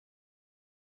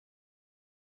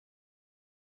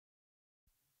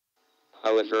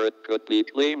However, it could be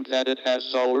claimed that it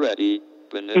has already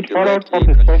been It follows indirectly from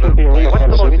the special confirmed theory by of What's the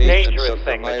most observations dangerous of the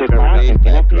thing that microwave you've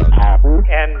ever done? background.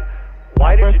 And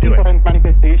why did you do it? Different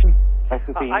manifestation of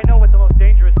the thing. I know what the most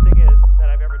dangerous thing is that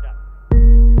I've ever done.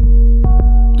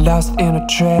 Lost in a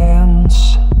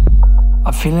trance,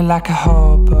 I'm feeling like a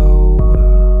hobo.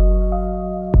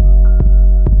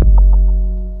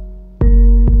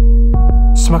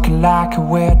 Smoking like a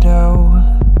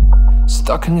weirdo,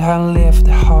 stuck in her lived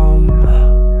home.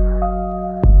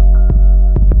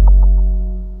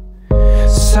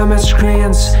 So much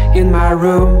screens in my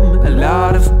room, a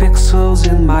lot of pixels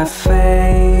in my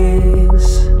face.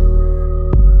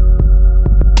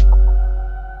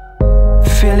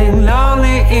 Feeling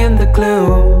lonely in the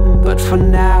gloom, but for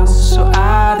now so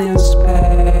out in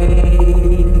space.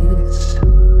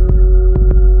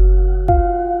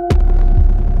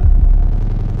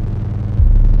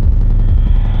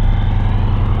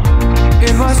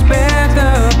 It was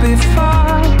better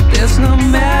before, there's no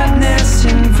madness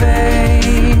in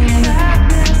vain.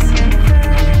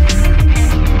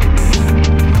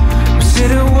 We see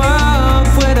the world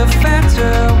with a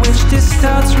factor which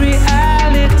distorts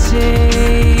reality.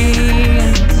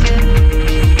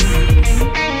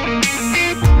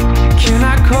 Can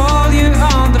I call you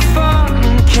on the phone?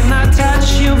 Can I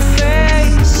touch your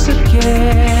face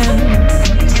again?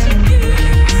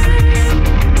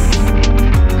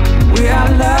 We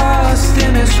are lost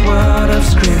in this world of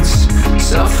screens,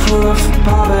 so full of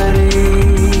poverty.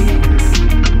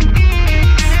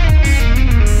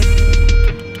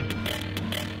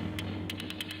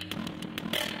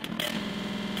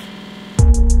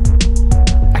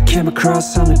 I came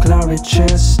across on a glory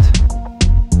chest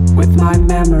with my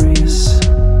memories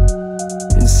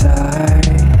inside.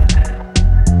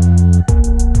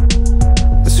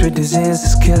 The sweet disease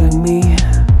is killing me,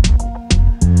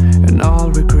 and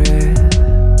all regret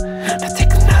the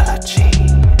technology.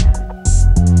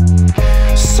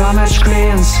 So much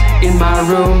screens in my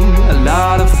room, a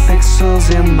lot of pixels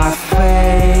in my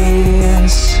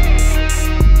face.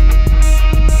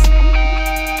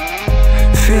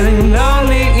 Feeling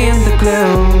lonely in the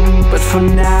gloom, but for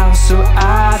now so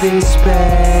out in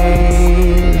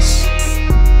space.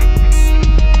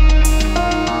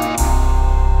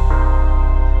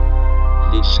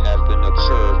 These have been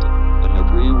observed and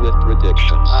agree with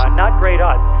predictions. Not great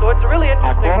odds. So it's a really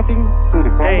interesting According to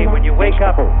the day when you wake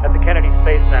up at the Kennedy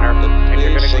Space Center The and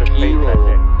you're going to go to basic space hero that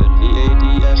day. in the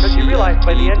ADS. Because you realize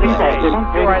by the end of the day, you're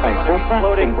either going to be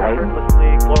floating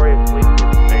effortlessly, gloriously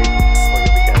through space, or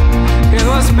you'll be dead. It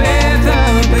was better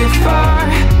before,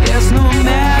 there's no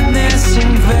madness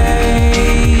in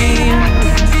vain.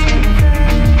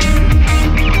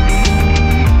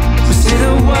 We see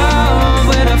the world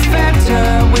with a factor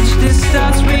which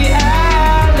distorts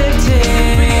reality.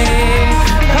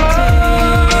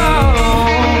 Oh,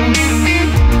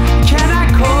 can I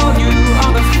call you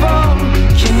on the phone?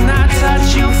 Can I touch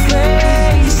your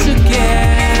face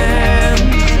again?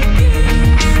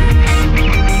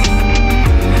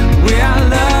 We are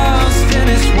lost in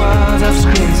this world of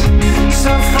screens,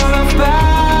 so full of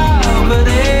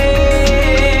poverty.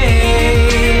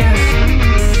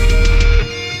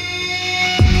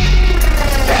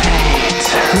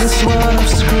 This world of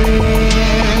screens.